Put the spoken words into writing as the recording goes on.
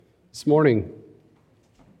This morning,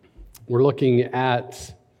 we're looking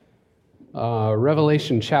at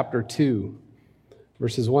Revelation chapter 2,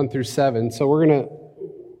 verses 1 through 7. So we're gonna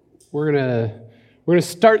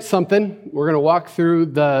start something. We're gonna walk through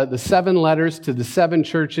the 7 letters to the 7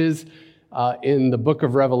 churches in the book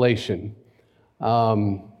of Revelation,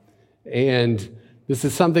 and this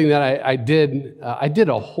is something that I did. I did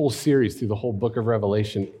a whole series through the whole book of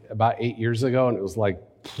Revelation about 8 years ago, and it was like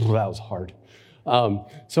that was hard.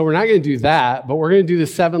 So we're not going to do that, but we're going to do the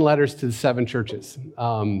 7 letters to the 7 churches.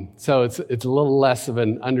 So it's a little less of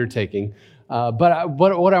an undertaking. But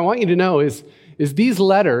what I want you to know is these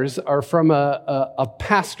letters are from a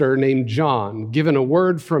pastor named John, given a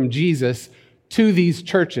word from Jesus to these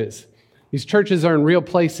churches. These churches are in real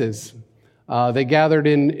places. They gathered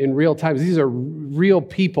in real times. These are real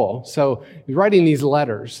people. So he's writing these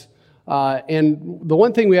letters. And the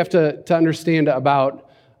one thing we have to understand about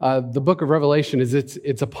the book of Revelation is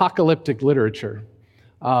it's apocalyptic literature.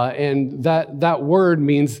 And that word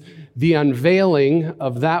means the unveiling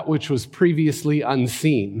of that which was previously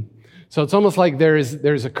unseen. So it's almost like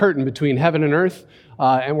there's a curtain between heaven and earth,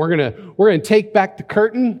 and we're gonna take back the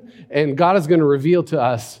curtain, and God is gonna reveal to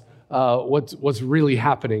us what's really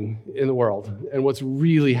happening in the world and what's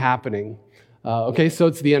really happening. Okay, so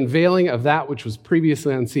it's the unveiling of that which was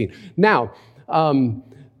previously unseen. Now,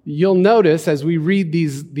 you'll notice as we read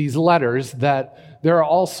these letters that there are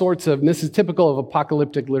all sorts of, and this is typical of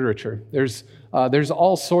apocalyptic literature, there's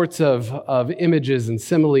all sorts of images and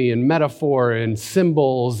simile and metaphor and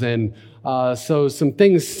symbols, and so some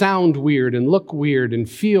things sound weird and look weird and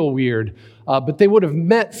feel weird, but they would have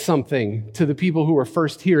meant something to the people who were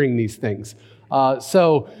first hearing these things.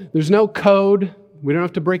 So there's no code. We don't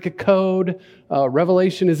have to break a code.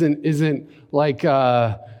 Revelation isn't like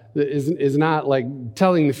is not like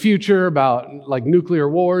telling the future about like nuclear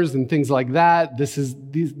wars and things like that. This is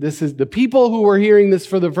the people who were hearing this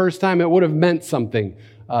for the first time. It would have meant something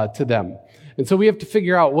to them, and so we have to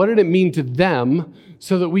figure out what did it mean to them,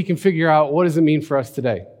 so that we can figure out what does it mean for us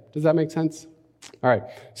today. Does that make sense? All right.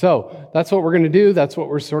 So that's what we're going to do. That's what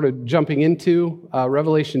we're sort of jumping into.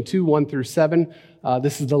 Revelation 2, 1 through 7.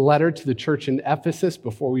 This is the letter to the church in Ephesus.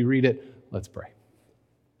 Before we read it, let's pray.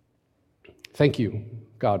 Thank you,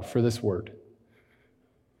 God, for this word.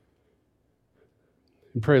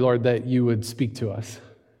 We pray, Lord, that you would speak to us.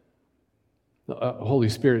 Holy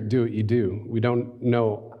Spirit, do what you do. We don't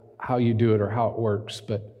know how you do it or how it works,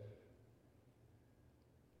 but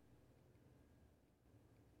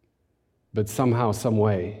somehow, some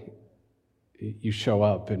way, you show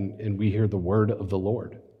up and we hear the word of the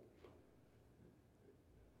Lord.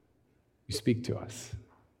 You speak to us.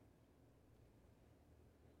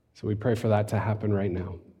 So we pray for that to happen right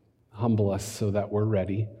now. Humble us so that we're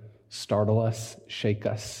ready. Startle us, shake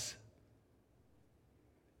us.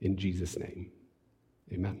 In Jesus' name,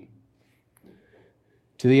 amen.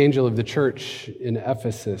 To the angel of the church in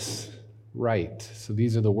Ephesus, write. So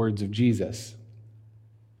these are the words of Jesus.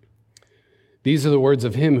 These are the words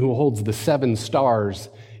of him who holds the 7 stars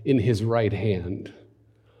in his right hand.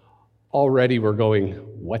 Already we're going,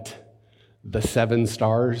 what? The 7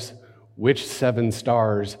 stars? Which 7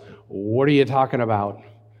 stars? What are you talking about?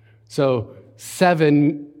 So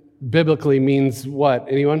 7 biblically means what?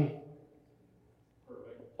 Anyone?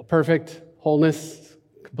 Perfect. Wholeness,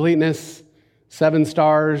 completeness. 7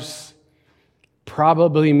 stars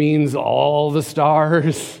probably means all the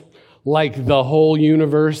stars, like the whole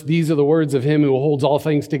universe. These are the words of him who holds all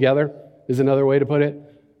things together, is another way to put it,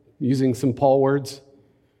 using some Paul words.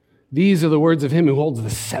 These are the words of him who holds the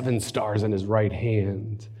 7 stars in his right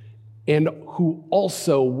hand, and who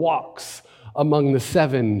also walks among the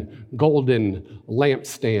 7 golden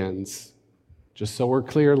lampstands. Just so we're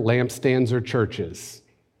clear, lampstands are churches.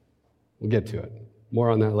 We'll get to it. More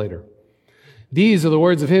on that later. These are the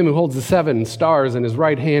words of him who holds the 7 stars in his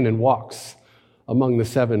right hand and walks among the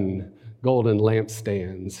 7 golden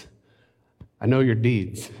lampstands. I know your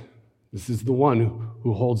deeds. This is the one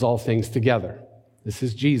who holds all things together. This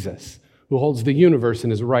is Jesus, who holds the universe in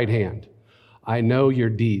his right hand. I know your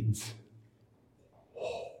deeds.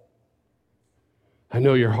 I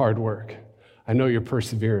know your hard work. I know your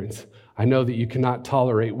perseverance. I know that you cannot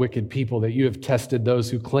tolerate wicked people, that you have tested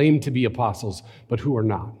those who claim to be apostles, but who are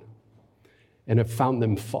not, and have found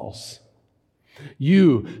them false.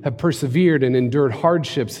 You have persevered and endured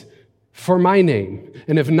hardships for my name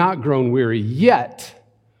and have not grown weary. Yet,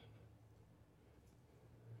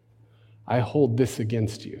 I hold this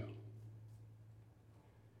against you.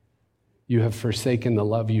 You have forsaken the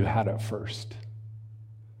love you had at first.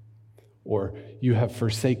 Or you have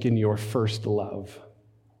forsaken your first love.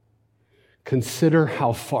 Consider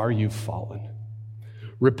how far you've fallen.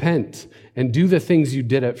 Repent and do the things you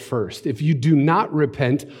did at first. If you do not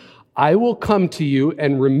repent, I will come to you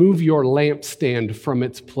and remove your lampstand from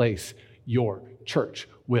its place. Your church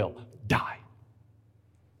will die.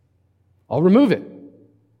 I'll remove it.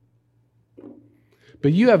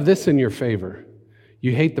 But you have this in your favor.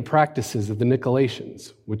 You hate the practices of the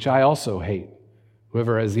Nicolaitans, which I also hate.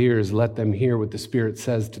 Whoever has ears, let them hear what the Spirit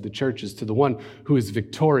says to the churches. To the one who is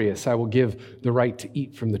victorious, I will give the right to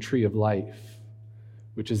eat from the tree of life,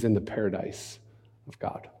 which is in the paradise of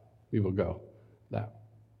God. We will go that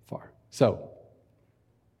far. So,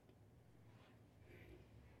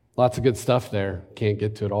 lots of good stuff there. Can't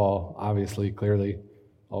get to it all, obviously, clearly,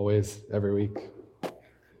 always, every week.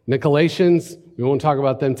 Nicolaitans, we won't talk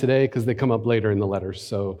about them today because they come up later in the letters,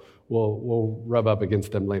 so we'll rub up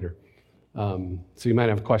against them later. So you might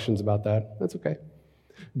have questions about that. That's okay.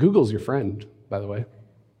 Google's your friend, by the way.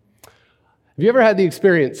 Have you ever had the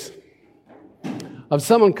experience of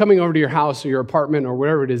someone coming over to your house or your apartment or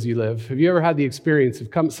wherever it is you live? Have you ever had the experience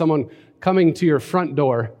of someone coming to your front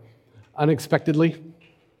door unexpectedly?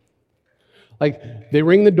 Like they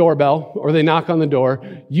ring the doorbell or they knock on the door.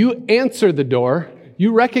 You answer the door.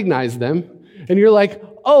 You recognize them. And you're like,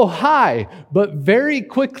 oh, hi. But very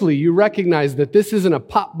quickly you recognize that this isn't a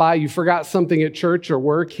pop by. You forgot something at church or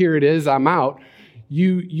work. Here it is. I'm out.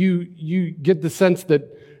 You get the sense that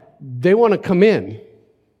they want to come in.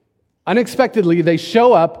 Unexpectedly, they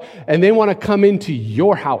show up and they want to come into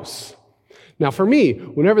your house. Now, for me,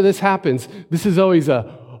 whenever this happens, this is always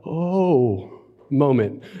a, oh,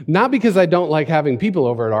 moment. Not because I don't like having people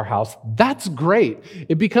over at our house. That's great.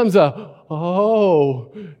 It becomes a,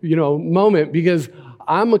 moment because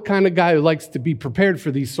I'm a kind of guy who likes to be prepared for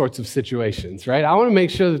these sorts of situations, right? I want to make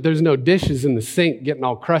sure that there's no dishes in the sink getting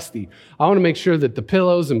all crusty. I want to make sure that the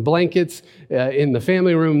pillows and blankets in the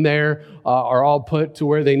family room there are all put to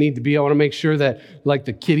where they need to be. I want to make sure that like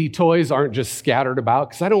the kiddie toys aren't just scattered about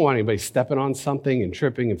because I don't want anybody stepping on something and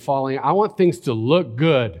tripping and falling. I want things to look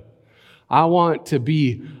good. I want to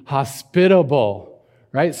be hospitable.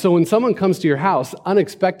 Right? So when someone comes to your house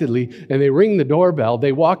unexpectedly and they ring the doorbell,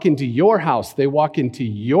 they walk into your house, they walk into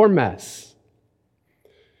your mess.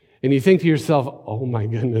 And you think to yourself, oh my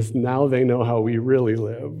goodness, now they know how we really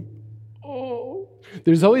live. Oh.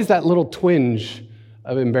 There's always that little twinge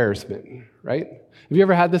of embarrassment, right? Have you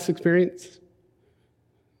ever had this experience?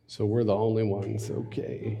 So we're the only ones,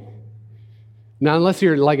 okay. Now, unless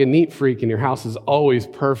you're like a neat freak and your house is always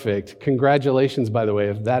perfect, congratulations, by the way,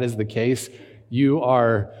 if that is the case. You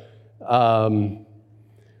are, how do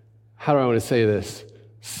I want to say this?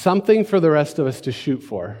 Something for the rest of us to shoot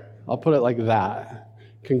for. I'll put it like that.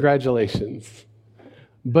 Congratulations.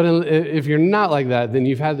 But if you're not like that, then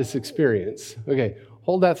you've had this experience. Okay,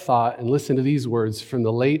 hold that thought and listen to these words from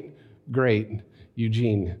the late, great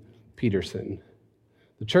Eugene Peterson.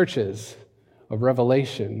 The churches of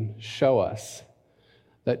Revelation show us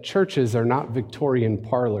that churches are not Victorian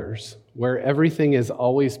parlors where everything is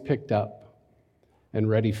always picked up and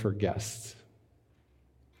ready for guests.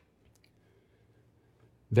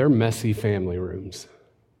 They're messy family rooms.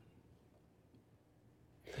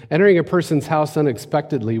 Entering a person's house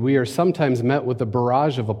unexpectedly, we are sometimes met with a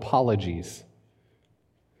barrage of apologies.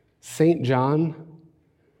 St. John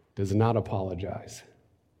does not apologize.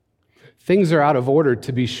 Things are out of order,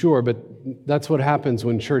 to be sure, but that's what happens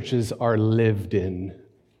when churches are lived in.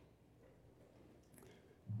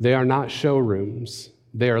 They are not showrooms.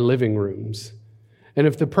 They are living rooms. And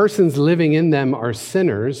if the persons living in them are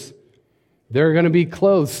sinners, there are going to be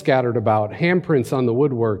clothes scattered about, handprints on the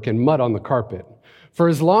woodwork, and mud on the carpet. For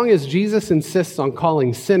as long as Jesus insists on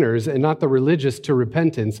calling sinners and not the religious to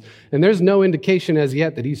repentance, and there's no indication as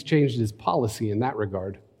yet that he's changed his policy in that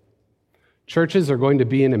regard, churches are going to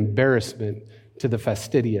be an embarrassment to the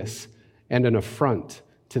fastidious and an affront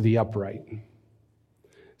to the upright.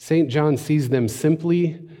 St. John sees them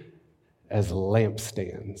simply as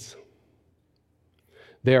lampstands.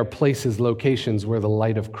 They are places, locations where the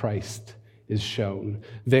light of Christ is shown.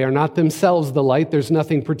 They are not themselves the light. There's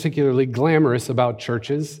nothing particularly glamorous about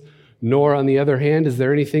churches, nor, on the other hand, is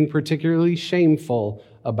there anything particularly shameful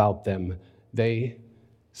about them. They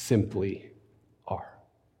simply are.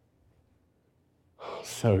 Oh,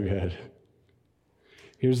 so good.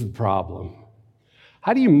 Here's the problem.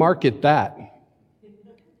 How do you market that?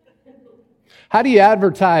 How do you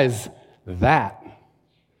advertise that?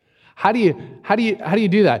 How do you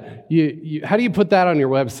do that? How do you put that on your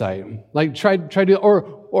website? Like try to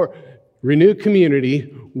or Renew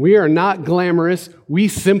Community. We are not glamorous. We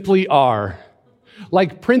simply are.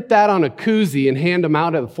 Like print that on a koozie and hand them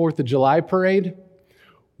out at the 4th of July parade.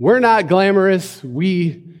 We're not glamorous.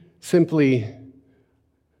 We simply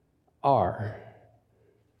are.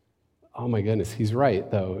 oh my goodness, he's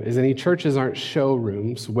right, though, isn't he? Churches aren't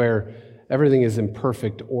showrooms where everything is in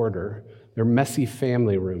perfect order. They're messy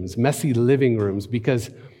family rooms, messy living rooms,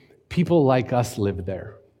 because people like us live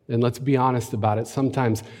there. And let's be honest about it.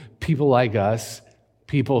 Sometimes people like us,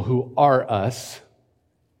 people who are us,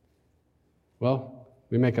 well,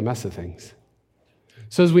 we make a mess of things.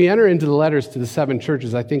 So as we enter into the letters to the 7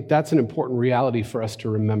 churches, I think that's an important reality for us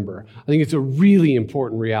to remember. I think it's a really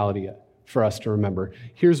important reality for us to remember.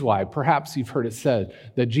 Here's why. Perhaps you've heard it said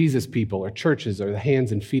that Jesus people or churches are the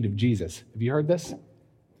hands and feet of Jesus. Have you heard this?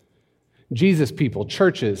 Jesus people,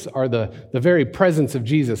 churches, are the very presence of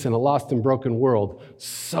Jesus in a lost and broken world,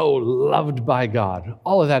 so loved by God.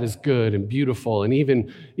 All of that is good and beautiful, and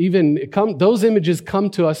even those images come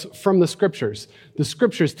to us from the Scriptures. The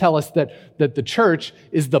Scriptures tell us that the church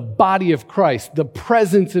is the body of Christ, the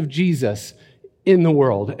presence of Jesus in the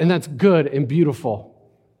world, and that's good and beautiful,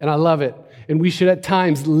 and I love it, and we should at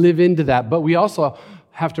times live into that, but we also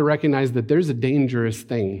have to recognize that there's a dangerous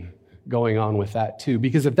thing going on with that too.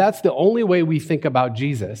 Because if that's the only way we think about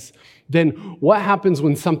Jesus, then what happens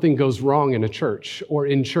when something goes wrong in a church or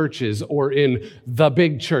in churches or in the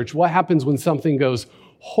big church? What happens when something goes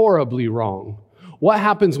horribly wrong? What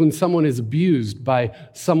happens when someone is abused by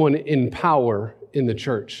someone in power in the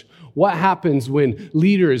church? What happens when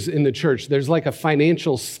leaders in the church, there's like a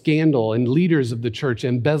financial scandal and leaders of the church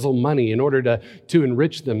embezzle money in order to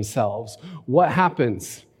enrich themselves? What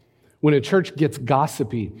happens when a church gets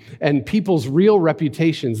gossipy and people's real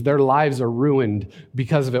reputations, their lives are ruined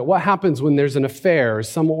because of it? What happens when there's an affair or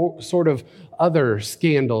some sort of other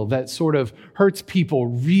scandal that sort of hurts people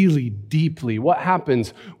really deeply? What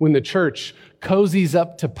happens when the church cozies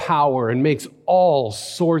up to power and makes all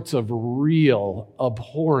sorts of real,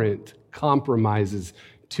 abhorrent compromises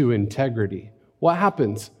to integrity? What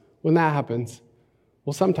happens when that happens?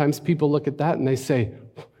 Well, sometimes people look at that and they say,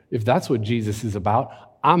 if that's what Jesus is about,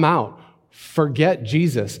 I'm out. Forget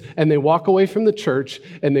Jesus. And they walk away from the church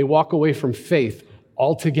and they walk away from faith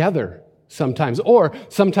altogether sometimes. Or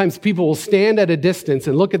sometimes people will stand at a distance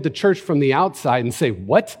and look at the church from the outside and say,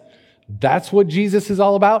 what? That's what Jesus is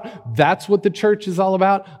all about? That's what the church is all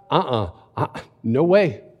about? No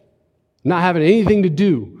way. Not having anything to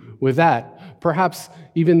do with that. Perhaps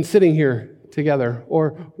even sitting here together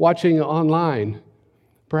or watching online.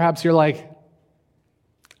 Perhaps you're like,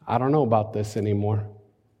 I don't know about this anymore.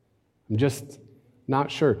 I'm just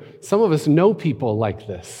not sure. Some of us know people like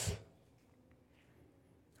this.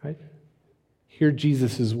 Right? Hear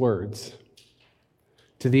Jesus' words.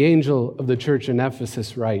 To the angel of the church in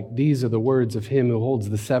Ephesus write, these are the words of him who holds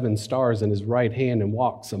the 7 stars in his right hand and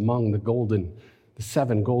walks among the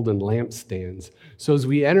 7 golden lampstands. So as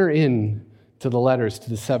we enter in to the letters to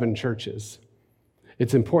the 7 churches,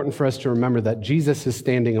 it's important for us to remember that Jesus is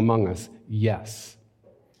standing among us, yes.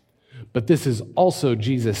 But this is also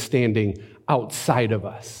Jesus standing outside of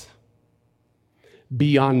us,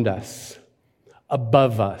 beyond us,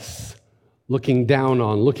 above us, looking down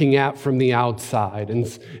on, looking at from the outside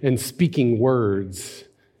and speaking words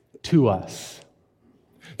to us.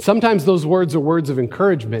 Sometimes those words are words of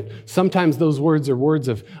encouragement. Sometimes those words are words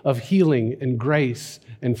of healing and grace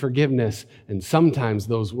and forgiveness. And sometimes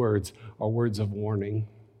those words are words of warning.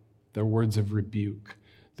 They're words of rebuke.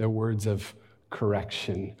 They're words of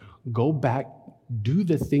correction. Go back, do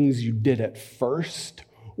the things you did at first,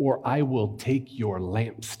 or I will take your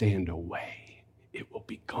lampstand away. It will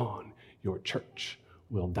be gone. Your church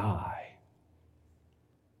will die.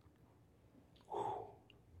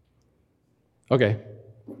 Okay,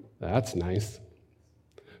 that's nice.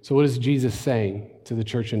 So what is Jesus saying to the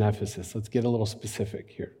church in Ephesus? Let's get a little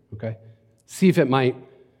specific here, okay? See if it might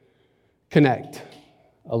connect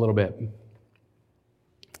a little bit.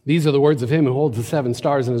 These are the words of him who holds the 7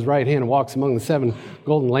 stars in his right hand and walks among the 7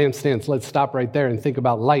 golden lampstands. Let's stop right there and think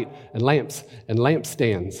about light and lamps and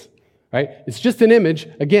lampstands, right? It's just an image.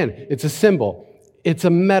 Again, it's a symbol. It's a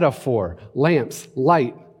metaphor. Lamps,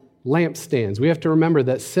 light, lampstands. We have to remember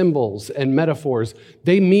that symbols and metaphors,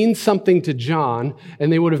 they mean something to John,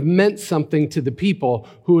 and they would have meant something to the people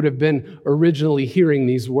who would have been originally hearing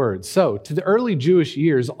these words. So, to the early Jewish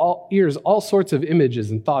ears, all sorts of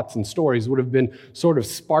images and thoughts and stories would have been sort of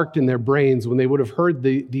sparked in their brains when they would have heard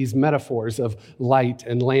these metaphors of light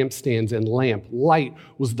and lampstands and lamp. Light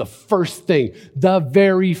was the first thing, the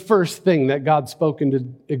very first thing that God spoke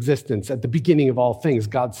into existence. At the beginning of all things,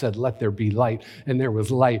 God said, "Let there be light," and there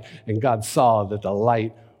was light. And God saw that the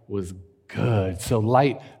light was good. So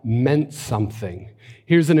light meant something.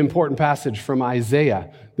 Here's an important passage from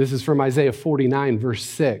Isaiah. This is from Isaiah 49, verse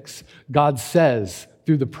 6. God says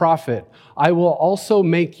through the prophet, "I will also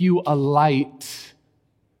make you a light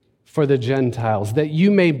for the Gentiles, that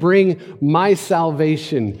you may bring my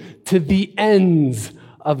salvation to the ends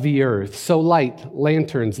of the earth. So light,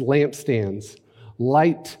 lanterns, lampstands.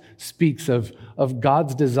 Light speaks of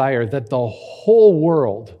God's desire that the whole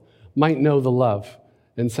world might know the love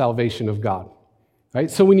and salvation of God. Right?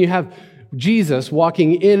 So when you have Jesus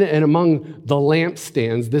walking in and among the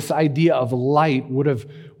lampstands, this idea of light would have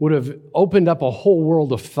opened up a whole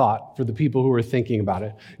world of thought for the people who were thinking about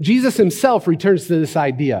it. Jesus himself returns to this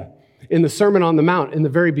idea in the Sermon on the Mount in the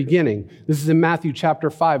very beginning. This is in Matthew chapter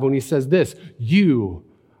 5 when he says this, "You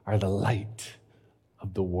are the light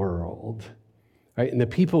of the world." Right? And the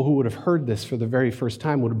people who would have heard this for the very first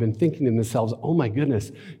time would have been thinking to themselves, oh my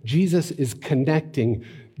goodness, Jesus is connecting.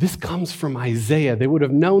 This comes from Isaiah. They would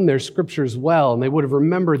have known their scriptures well, and they would have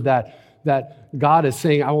remembered that God is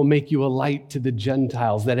saying, I will make you a light to the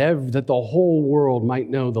Gentiles, that the whole world might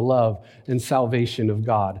know the love and salvation of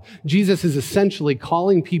God. Jesus is essentially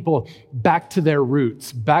calling people back to their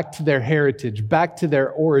roots, back to their heritage, back to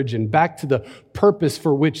their origin, back to the purpose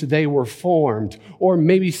for which they were formed, or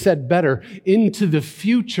maybe said better, into the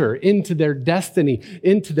future, into their destiny,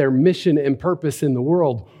 into their mission and purpose in the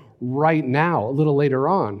world right now. A little later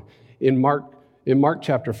on in Mark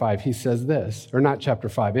chapter 5, he says this, or not chapter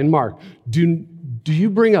 5, in Mark, do you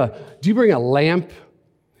bring a lamp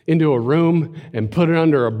into a room and put it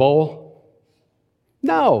under a bowl?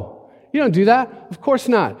 No, you don't do that. Of course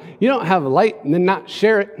not. You don't have a light and then not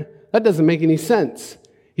share it. That doesn't make any sense.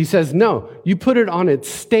 He says, no, you put it on its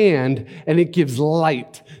stand and it gives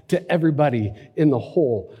light to everybody in the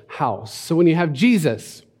whole house. So when you have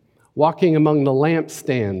Jesus walking among the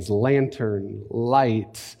lampstands, lantern,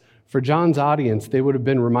 light, for John's audience, they would have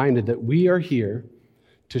been reminded that we are here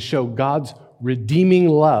to show God's redeeming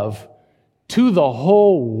love to the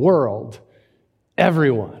whole world,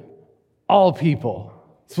 everyone, all people.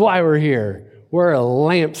 That's why we're here. We're a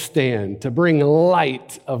lampstand to bring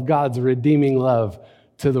light of God's redeeming love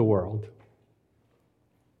to the world.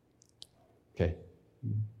 Okay,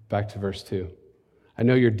 back to verse 2. I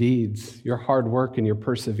know your deeds, your hard work, and your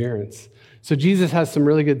perseverance. So Jesus has some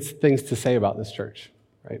really good things to say about this church,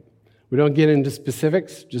 right? We don't get into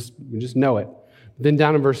specifics, we just know it. Then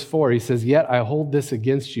down in verse 4, he says, yet I hold this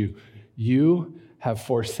against you. You have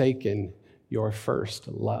forsaken your first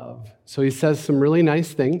love. So he says some really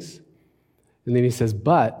nice things. And then he says,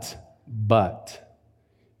 but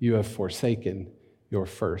you have forsaken your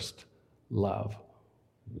first love.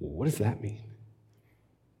 What does that mean?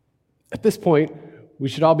 At this point, we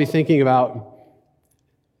should all be thinking about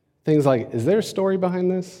things like, is there a story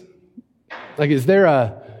behind this? Like, is there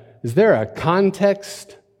a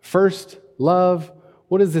context? First love?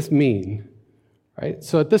 What does this mean? Right?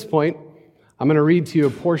 So at this point, I'm going to read to you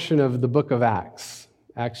a portion of the book of Acts,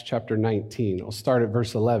 Acts chapter 19. I'll start at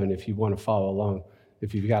verse 11 if you want to follow along,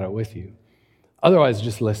 if you've got it with you. Otherwise,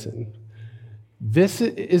 just listen. This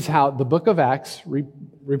is how the book of Acts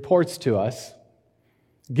reports to us,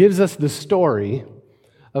 gives us the story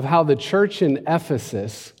of how the church in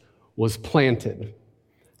Ephesus was planted,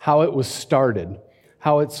 how it was started,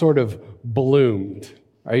 how it sort of bloomed.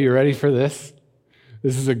 Are you ready for this?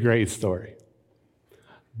 This is a great story.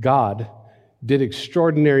 God did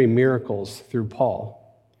extraordinary miracles through Paul,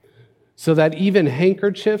 so that even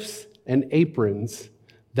handkerchiefs and aprons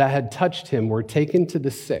that had touched him were taken to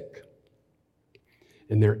the sick,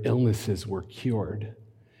 and their illnesses were cured,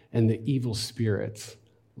 and the evil spirits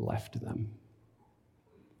left them.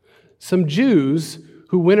 Some Jews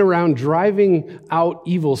who went around driving out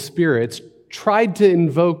evil spirits tried to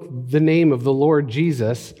invoke the name of the Lord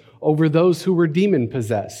Jesus over those who were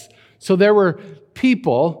demon-possessed. So there were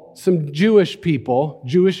people, some Jewish people,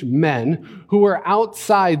 Jewish men, who were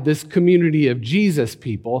outside this community of Jesus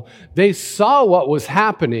people. They saw what was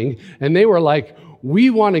happening, and they were like, we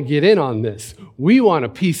want to get in on this. We want a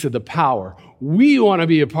piece of the power. We want to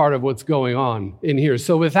be a part of what's going on in here.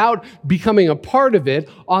 So without becoming a part of it,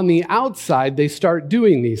 on the outside, they start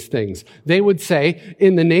doing these things. They would say,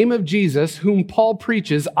 in the name of Jesus, whom Paul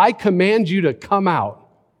preaches, I command you to come out.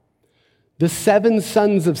 The 7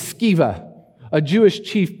 sons of Sceva, a Jewish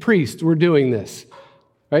chief priest, were doing this.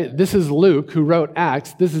 Right? This is Luke, who wrote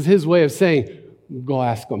Acts. This is his way of saying, go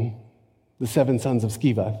ask them. The 7 sons of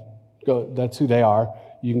Sceva. Go, that's who they are.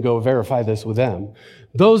 You can go verify this with them.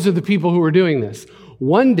 Those are the people who were doing this.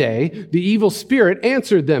 One day, the evil spirit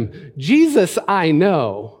answered them, Jesus I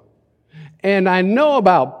know, and I know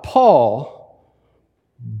about Paul,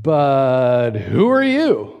 but who are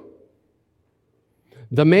you?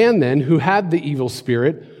 The man then who had the evil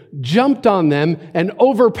spirit jumped on them and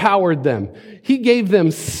overpowered them. He gave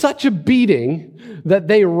them such a beating that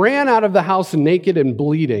they ran out of the house naked and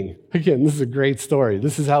bleeding. Again, this is a great story.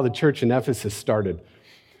 This is how the church in Ephesus started.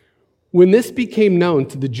 When this became known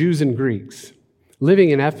to the Jews and Greeks living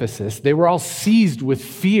in Ephesus, they were all seized with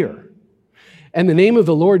fear. And the name of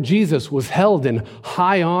the Lord Jesus was held in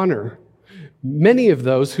high honor. Many of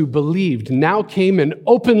those who believed now came and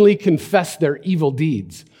openly confessed their evil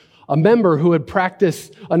deeds. A number who had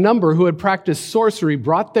practiced sorcery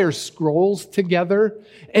brought their scrolls together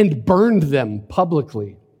and burned them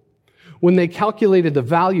publicly. When they calculated the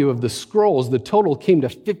value of the scrolls, the total came to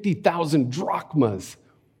 50,000 drachmas.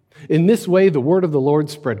 In this way, the word of the Lord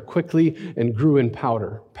spread quickly and grew in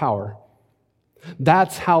power.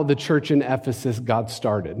 That's how the church in Ephesus got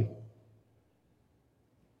started.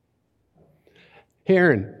 Hey,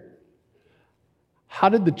 Aaron, how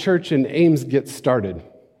did the church in Ames get started?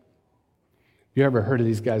 You ever heard of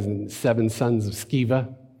these guys in Seven Sons of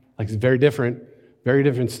Sceva? Like, it's very different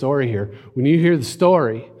story here. When you hear the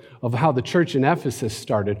story of how the church in Ephesus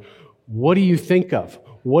started, what do you think of?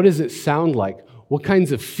 What does it sound like? What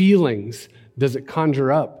kinds of feelings does it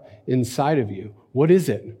conjure up inside of you? What is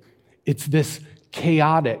it? It's this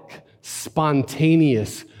chaotic,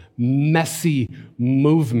 spontaneous, messy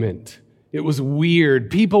movement. It was weird.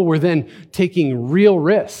 People were then taking real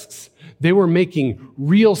risks. They were making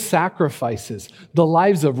real sacrifices. The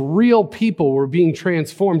lives of real people were being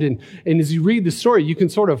transformed. And as you read the story, you can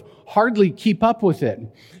sort of hardly keep up with it.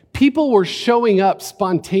 People were showing up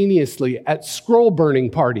spontaneously at scroll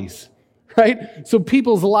burning parties, right? So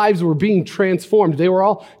people's lives were being transformed. They were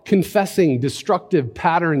all confessing destructive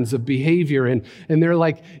patterns of behavior, and they're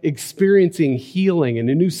like experiencing healing and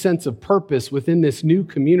a new sense of purpose within this new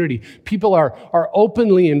community. People are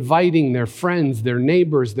openly inviting their friends, their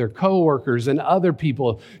neighbors, their coworkers, and other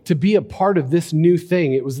people to be a part of this new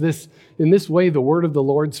thing. It was in this way, the word of the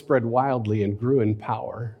Lord spread wildly and grew in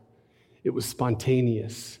power. It was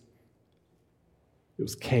spontaneous. It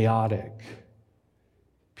was chaotic.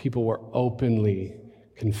 People were openly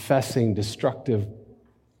confessing destructive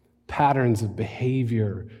patterns of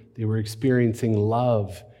behavior. They were experiencing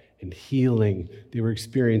love and healing. They were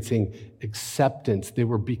experiencing acceptance. They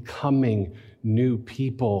were becoming new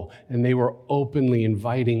people, and they were openly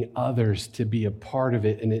inviting others to be a part of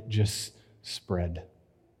it, and it just spread.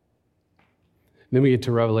 Then we get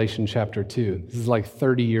to Revelation chapter 2. This is like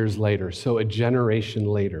 30 years later, so a generation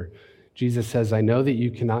later. Jesus says, I know that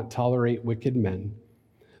you cannot tolerate wicked men,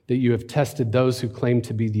 that you have tested those who claim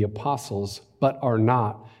to be the apostles, but are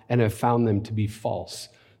not, and have found them to be false.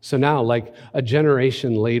 So now, like a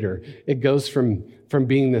generation later, it goes from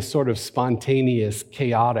being this sort of spontaneous,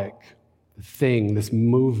 chaotic thing, this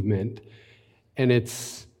movement, and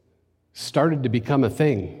it's started to become a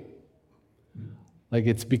thing. Like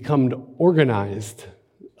it's become organized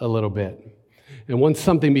a little bit. And once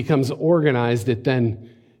something becomes organized, it then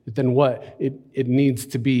what? It needs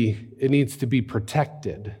to be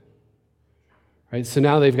protected. Right? So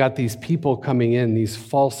now they've got these people coming in, these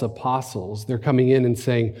false apostles. They're coming in and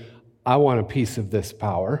saying, I want a piece of this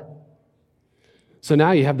power. So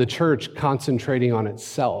now you have the church concentrating on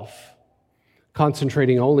itself,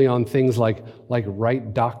 concentrating only on things like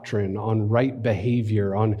right doctrine, on right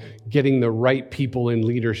behavior, on getting the right people in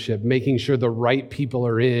leadership, making sure the right people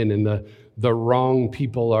are in and the wrong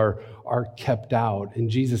people are kept out. And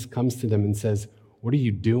Jesus comes to them and says, what are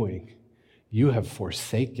you doing? You have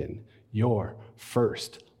forsaken your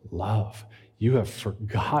first love. You have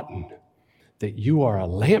forgotten that you are a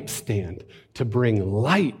lampstand to bring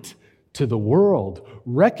light to the world.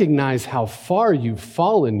 Recognize how far you've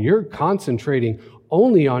fallen. You're concentrating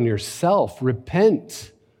only on yourself.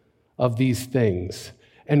 Repent of these things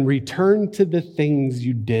and return to the things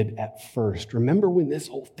you did at first. Remember when this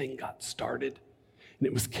whole thing got started? And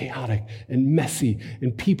it was chaotic and messy,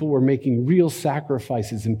 and people were making real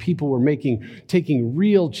sacrifices, and people were taking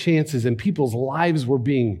real chances, and people's lives were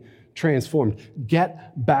being transformed.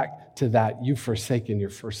 Get back to that. You've forsaken your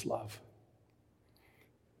first love.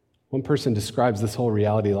 One person describes this whole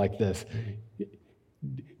reality like this.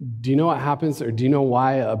 Do you know what happens, or do you know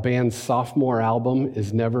why a band's sophomore album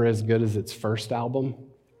is never as good as its first album?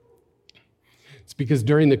 It's because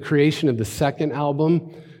during the creation of the second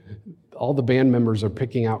album, all the band members are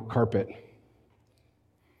picking out carpet.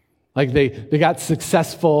 Like they got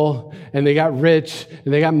successful, and they got rich,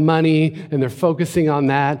 and they got money, and they're focusing on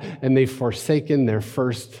that, and they've forsaken their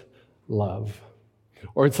first love.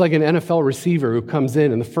 Or it's like an NFL receiver who comes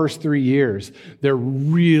in the first 3 years, they're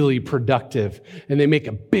really productive, and they make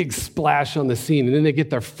a big splash on the scene, and then they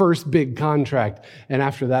get their first big contract, and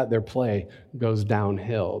after that, their play goes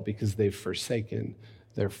downhill because they've forsaken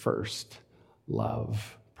their first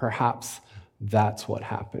love. Perhaps that's what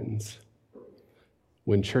happens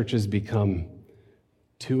when churches become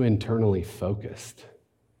too internally focused.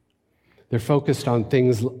 They're focused on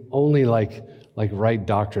things only like right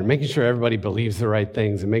doctrine, making sure everybody believes the right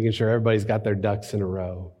things and making sure everybody's got their ducks in a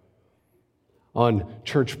row. On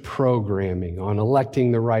church programming, on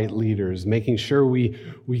electing the right leaders, making sure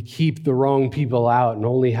we keep the wrong people out and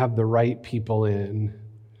only have the right people in.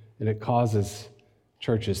 And it causes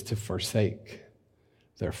churches to forsake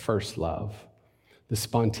their first love, the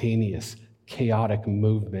spontaneous, chaotic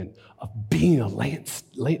movement of being a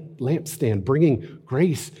lampstand, bringing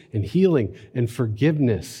grace and healing and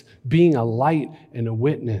forgiveness, being a light and a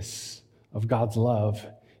witness of God's love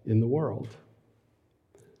in the world.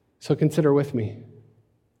 So consider with me,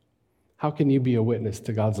 how can you be a witness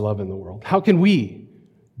to God's love in the world? How can we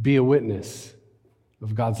be a witness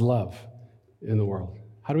of God's love in the world?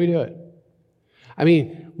 How do we do it? I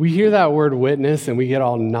mean, we hear that word witness and we get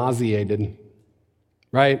all nauseated,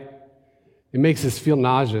 right? It makes us feel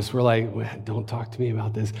nauseous. We're like, don't talk to me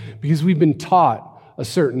about this, because we've been taught a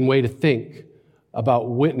certain way to think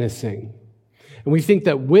about witnessing. And we think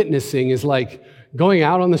that witnessing is like going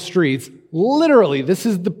out on the streets. Literally, this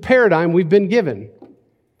is the paradigm we've been given.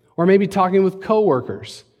 Or maybe talking with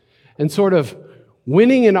coworkers and sort of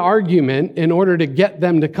winning an argument in order to get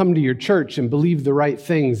them to come to your church and believe the right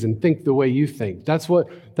things and think the way you think. That's what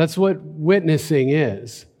witnessing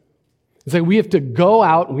is. It's like we have to go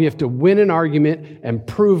out and we have to win an argument and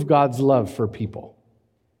prove God's love for people.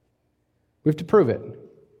 We have to prove it.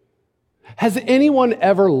 Has anyone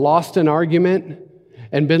ever lost an argument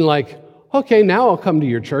and been like, okay, now I'll come to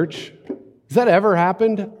your church? Has that ever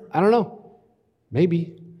happened? I don't know.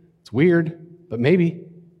 Maybe. It's weird, but maybe.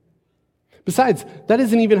 Besides, that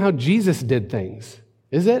isn't even how Jesus did things,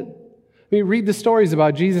 is it? I mean, read the stories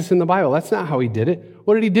about Jesus in the Bible. That's not how he did it.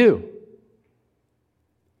 What did he do?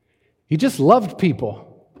 He just loved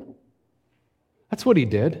people. That's what he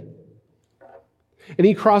did. And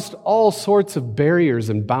he crossed all sorts of barriers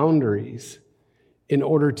and boundaries in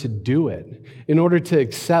order to do it, in order to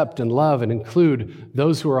accept and love and include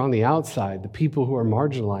those who are on the outside, the people who are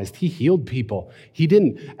marginalized. He healed people. He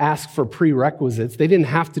didn't ask for prerequisites. They didn't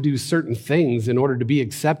have to do certain things in order to be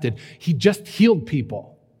accepted. He just healed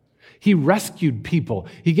people. He rescued people.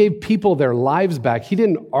 He gave people their lives back. He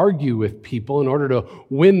didn't argue with people in order to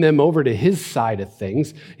win them over to his side of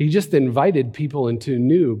things. He just invited people into a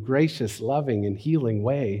new, gracious, loving, and healing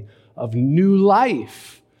way of new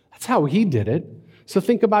life. That's how he did it. So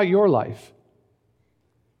think about your life.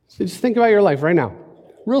 So just think about your life right now.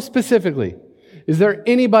 Real specifically, is there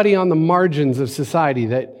anybody on the margins of society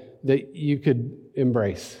that you could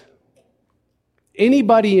embrace?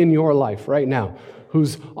 Anybody in your life right now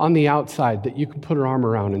who's on the outside that you can put an arm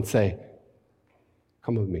around and say,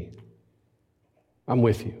 come with me. I'm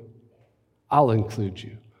with you. I'll include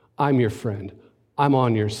you. I'm your friend. I'm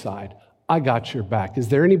on your side. I got your back. Is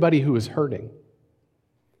there anybody who is hurting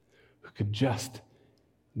who could just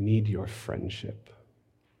need your friendship?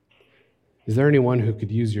 Is there anyone who could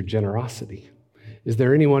use your generosity? Is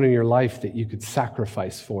there anyone in your life that you could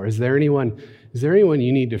sacrifice for? Is there anyone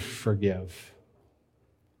you need to forgive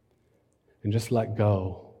and just let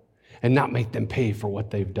go and not make them pay for what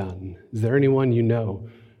they've done? Is there anyone you know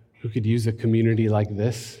who could use a community like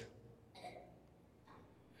this?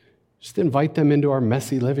 Just invite them into our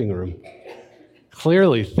messy living room.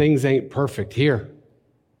 Clearly, things ain't perfect here.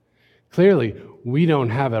 Clearly, we don't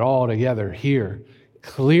have it all together here.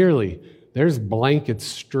 Clearly, there's blankets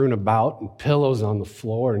strewn about and pillows on the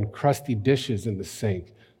floor and crusty dishes in the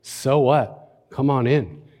sink. So what? Come on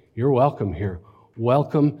in. You're welcome here.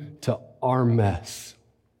 Welcome to our mess.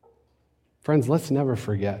 Friends, let's never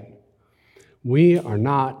forget. We are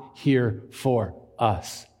not here for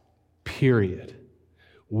us, period.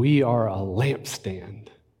 We are a lampstand.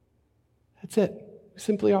 That's it. We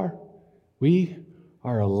simply are. We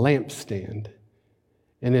are a lampstand.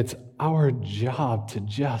 And it's our job to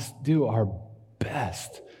just do our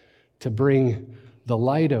best to bring the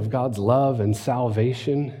light of God's love and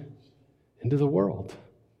salvation into the world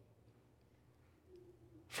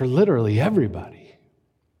for literally everybody.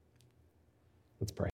 Let's pray.